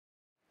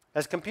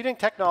As computing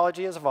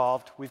technology has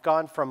evolved, we've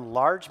gone from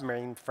large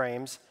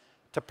mainframes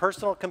to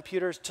personal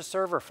computers to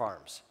server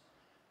farms.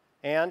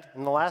 And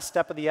in the last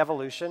step of the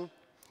evolution,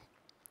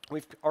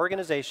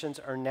 organizations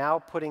are now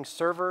putting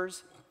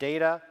servers,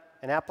 data,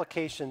 and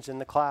applications in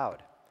the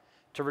cloud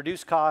to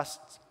reduce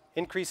costs,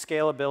 increase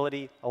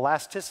scalability,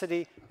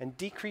 elasticity, and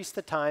decrease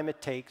the time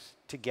it takes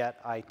to get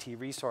IT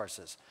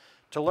resources.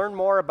 To learn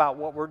more about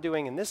what we're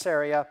doing in this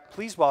area,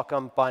 please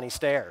welcome Bonnie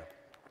Stayer.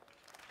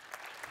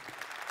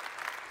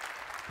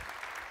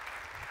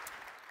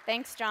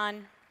 Thanks,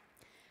 John.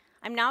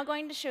 I'm now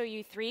going to show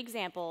you 3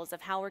 examples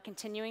of how we're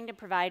continuing to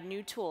provide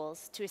new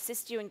tools to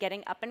assist you in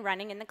getting up and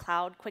running in the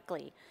cloud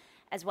quickly,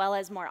 as well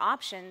as more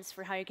options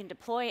for how you can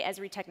deploy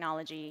Esri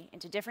technology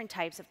into different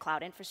types of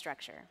cloud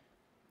infrastructure.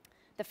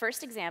 The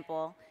first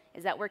example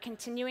is that we're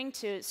continuing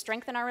to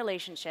strengthen our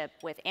relationship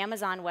with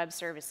Amazon Web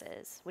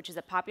Services, which is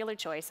a popular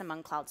choice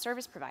among cloud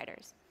service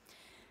providers.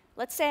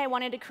 Let's say I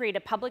wanted to create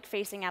a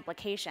public-facing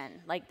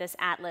application like this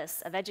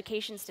atlas of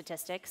education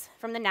statistics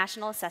from the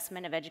National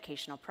Assessment of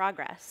Educational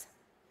Progress.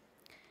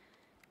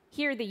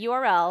 Here, the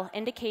URL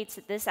indicates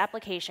that this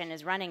application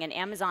is running in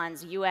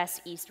Amazon's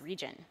US East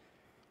region.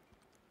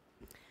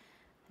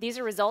 These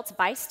are results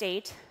by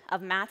state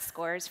of math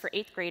scores for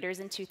 8th graders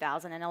in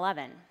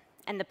 2011.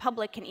 And the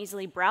public can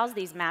easily browse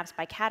these maps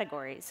by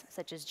categories,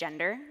 such as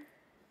gender,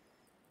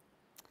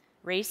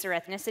 race or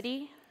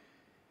ethnicity,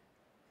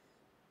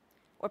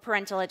 or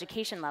parental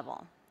education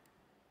level.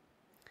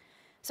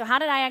 So how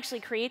did I actually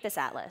create this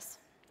atlas?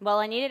 Well,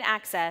 I needed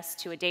access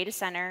to a data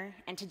center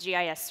and to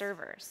GIS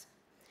servers.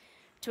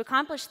 To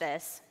accomplish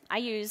this, I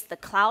used the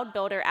Cloud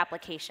Builder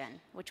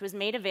application, which was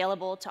made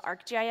available to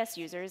ArcGIS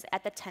users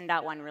at the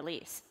 10.1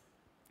 release.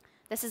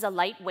 This is a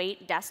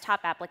lightweight desktop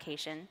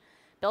application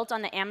built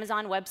on the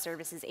Amazon Web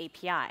Services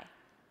API.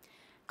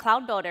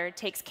 Cloud Builder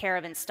takes care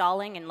of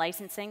installing and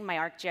licensing my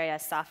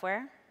ArcGIS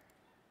software,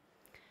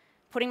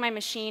 putting my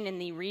machine in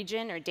the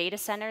region or data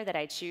center that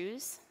I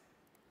choose,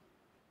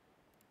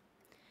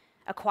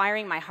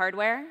 acquiring my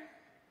hardware,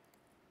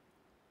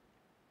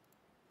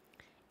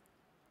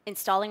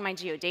 installing my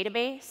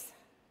geodatabase,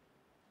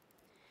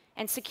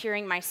 and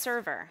securing my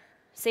server,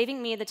 saving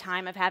me the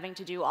time of having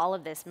to do all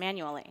of this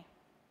manually.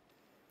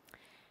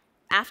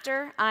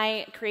 After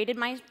I created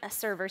my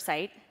server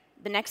site,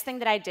 the next thing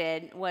that I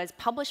did was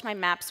publish my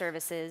map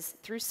services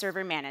through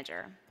Server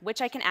Manager, which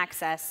I can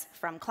access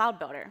from Cloud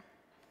Builder.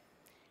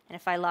 And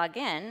if I log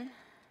in,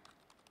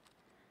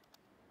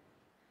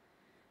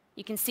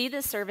 you can see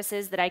the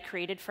services that I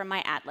created from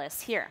my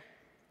atlas here.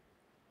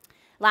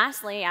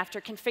 Lastly,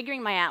 after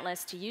configuring my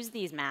atlas to use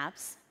these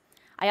maps,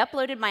 I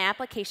uploaded my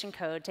application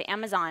code to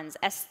Amazon's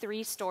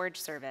S3 storage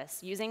service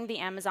using the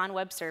Amazon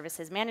Web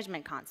Services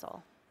Management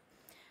Console.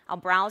 I'll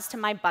browse to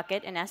my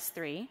bucket in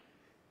S3,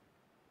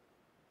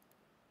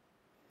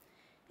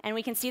 and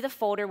we can see the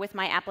folder with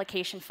my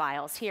application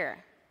files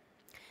here.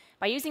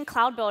 By using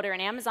Cloud Builder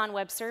and Amazon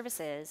Web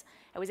Services,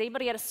 I was able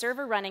to get a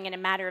server running in a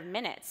matter of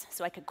minutes,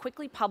 so I could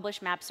quickly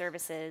publish map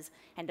services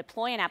and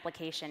deploy an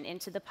application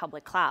into the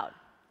public cloud.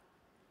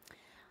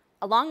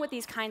 Along with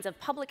these kinds of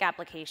public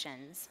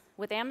applications,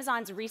 with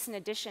Amazon's recent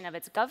addition of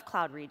its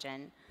GovCloud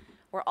region,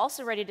 we're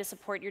also ready to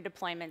support your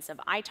deployments of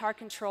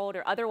ITAR-controlled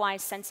or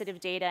otherwise sensitive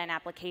data and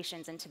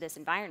applications into this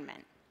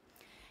environment.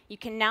 You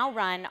can now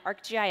run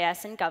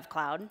ArcGIS in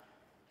GovCloud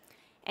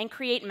and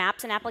create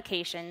maps and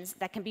applications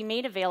that can be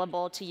made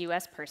available to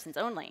US persons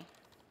only.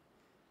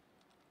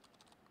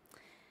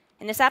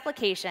 In this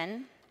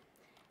application,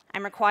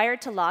 I'm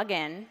required to log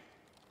in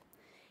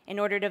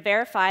order to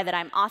verify that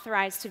I'm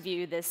authorized to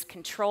view this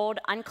controlled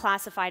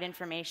unclassified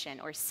information,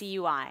 or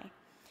CUI.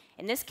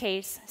 In this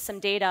case,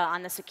 some data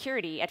on the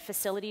security at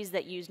facilities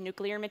that use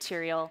nuclear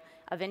material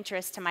of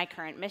interest to my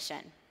current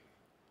mission.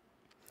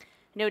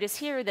 Notice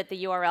here that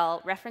the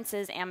URL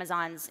references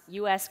Amazon's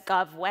US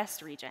Gov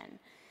West region,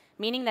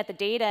 meaning that the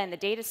data in the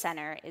data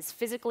center is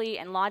physically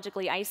and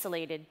logically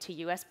isolated to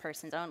US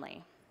persons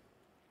only.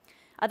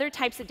 Other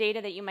types of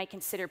data that you might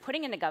consider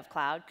putting into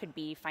GovCloud could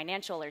be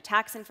financial or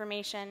tax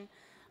information,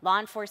 law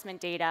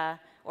enforcement data,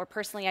 or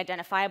personally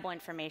identifiable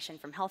information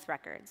from health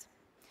records.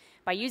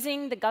 By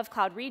using the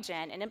GovCloud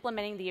region and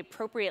implementing the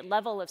appropriate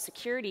level of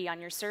security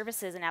on your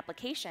services and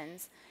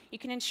applications, you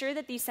can ensure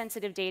that these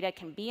sensitive data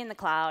can be in the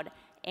cloud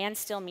and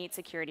still meet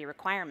security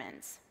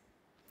requirements.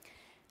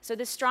 So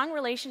this strong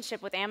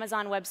relationship with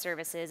Amazon Web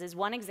Services is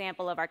one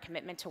example of our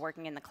commitment to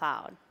working in the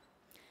cloud.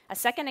 A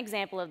second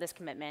example of this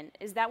commitment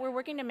is that we're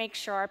working to make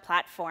sure our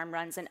platform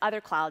runs in other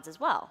clouds as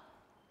well.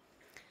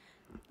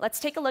 Let's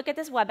take a look at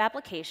this web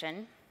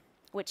application,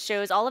 which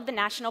shows all of the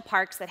national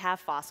parks that have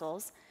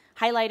fossils,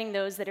 highlighting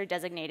those that are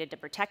designated to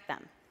protect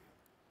them.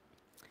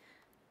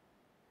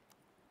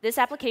 This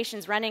application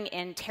is running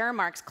in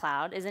Terramark's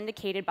cloud, as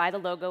indicated by the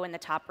logo in the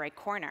top right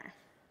corner.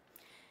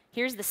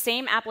 Here's the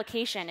same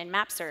application in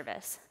Map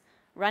Service,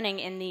 running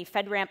in the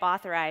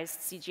FedRAMP-authorized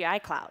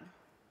CGI cloud.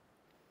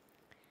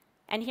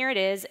 And here it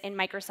is in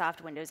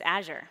Microsoft Windows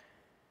Azure.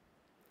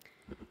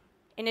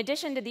 In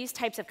addition to these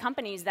types of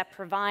companies that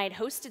provide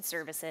hosted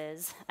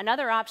services,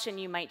 another option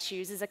you might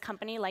choose is a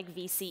company like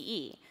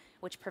VCE,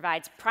 which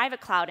provides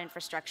private cloud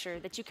infrastructure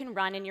that you can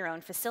run in your own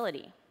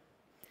facility.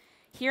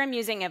 Here I'm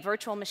using a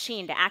virtual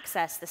machine to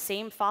access the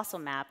same fossil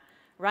map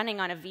running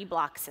on a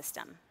vBlock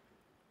system.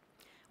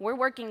 We're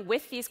working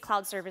with these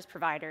cloud service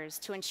providers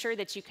to ensure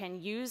that you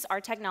can use our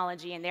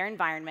technology in their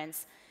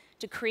environments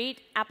to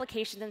create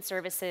applications and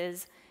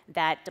services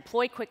that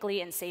deploy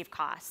quickly and save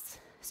costs.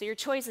 So your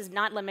choice is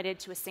not limited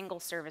to a single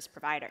service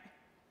provider.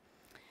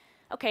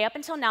 OK, up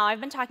until now, I've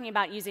been talking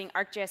about using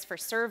ArcGIS for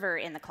server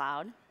in the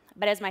cloud.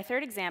 But as my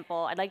third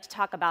example, I'd like to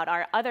talk about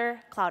our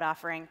other cloud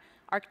offering,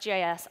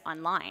 ArcGIS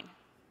Online.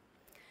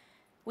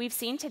 We've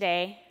seen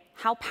today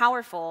how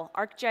powerful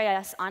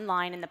ArcGIS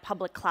Online in the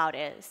public cloud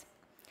is.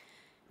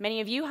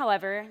 Many of you,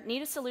 however,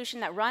 need a solution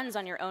that runs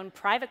on your own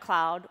private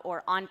cloud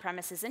or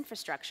on-premises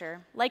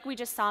infrastructure, like we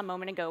just saw a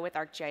moment ago with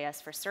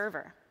ArcGIS for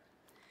server.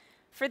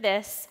 For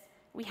this,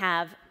 we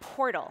have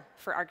Portal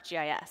for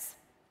ArcGIS.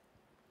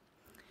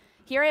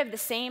 Here I have the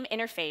same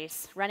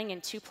interface running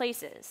in two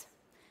places.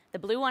 The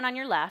blue one on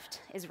your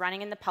left is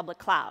running in the public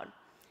cloud,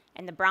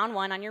 and the brown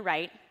one on your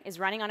right is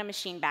running on a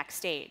machine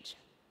backstage.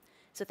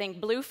 So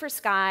think blue for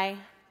sky,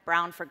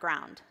 brown for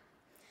ground.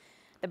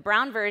 The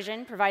brown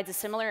version provides a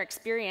similar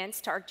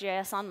experience to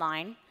ArcGIS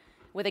Online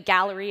with a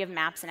gallery of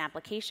maps and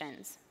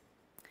applications.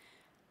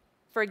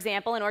 For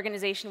example, an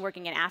organization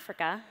working in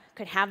Africa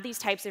could have these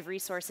types of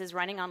resources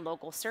running on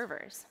local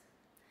servers.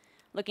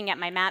 Looking at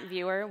my map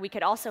viewer, we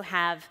could also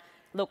have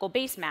local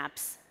base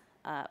maps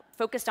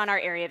focused on our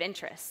area of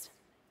interest.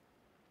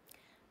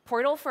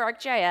 Portal for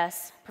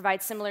ArcGIS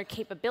provides similar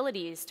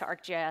capabilities to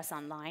ArcGIS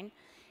Online,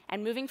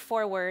 and moving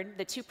forward,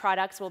 the two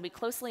products will be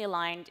closely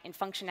aligned in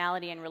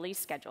functionality and release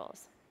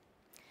schedules.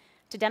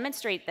 To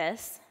demonstrate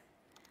this,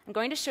 I'm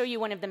going to show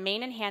you one of the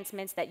main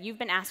enhancements that you've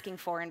been asking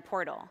for in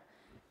Portal,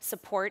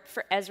 support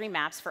for Esri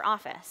Maps for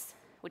Office,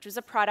 which was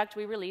a product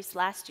we released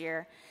last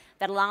year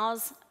that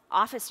allows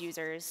Office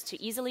users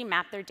to easily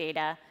map their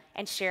data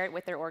and share it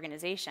with their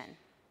organization.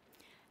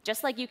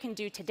 Just like you can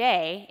do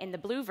today in the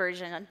blue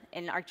version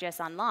in ArcGIS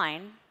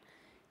Online,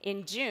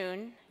 in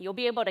June, you'll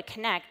be able to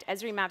connect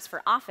Esri Maps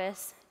for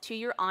Office to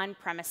your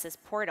on-premises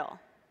portal.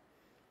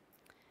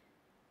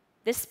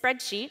 This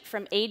spreadsheet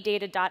from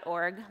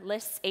aiddata.org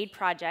lists aid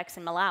projects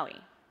in Malawi.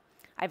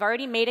 I've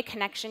already made a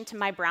connection to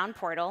my brown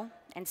portal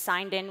and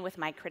signed in with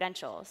my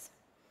credentials.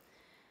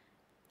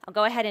 I'll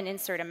go ahead and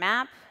insert a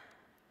map,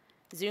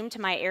 zoom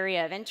to my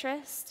area of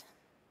interest,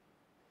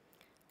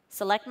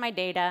 select my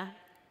data,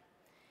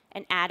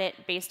 and add it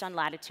based on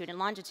latitude and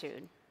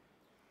longitude.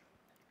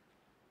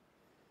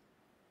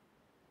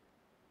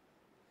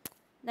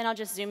 Then I'll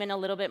just zoom in a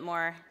little bit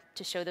more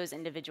to show those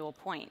individual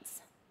points.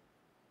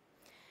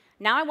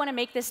 Now I want to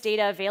make this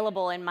data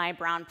available in my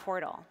brown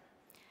portal.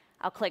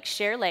 I'll click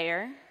Share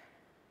Layer,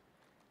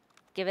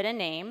 give it a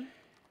name,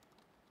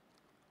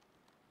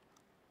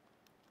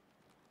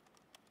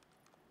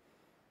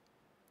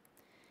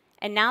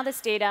 and now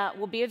this data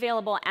will be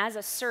available as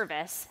a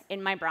service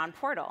in my brown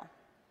portal.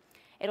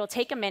 It'll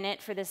take a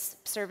minute for this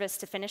service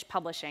to finish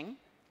publishing,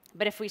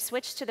 but if we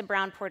switch to the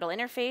brown portal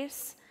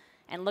interface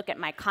and look at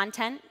my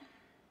content,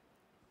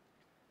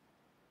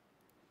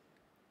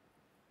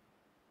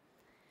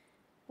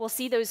 we'll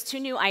see those two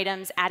new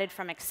items added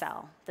from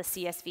Excel, the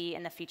CSV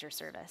and the feature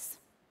service.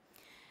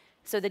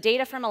 So the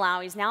data from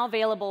Malawi is now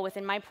available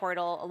within my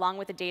portal, along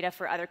with the data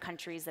for other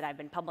countries that I've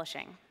been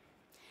publishing.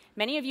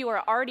 Many of you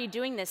are already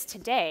doing this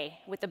today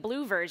with the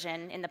blue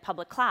version in the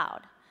public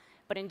cloud.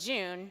 But in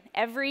June,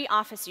 every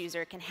Office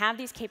user can have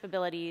these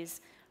capabilities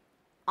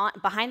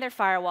behind their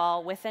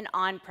firewall with an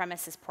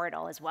on-premises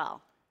portal as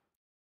well.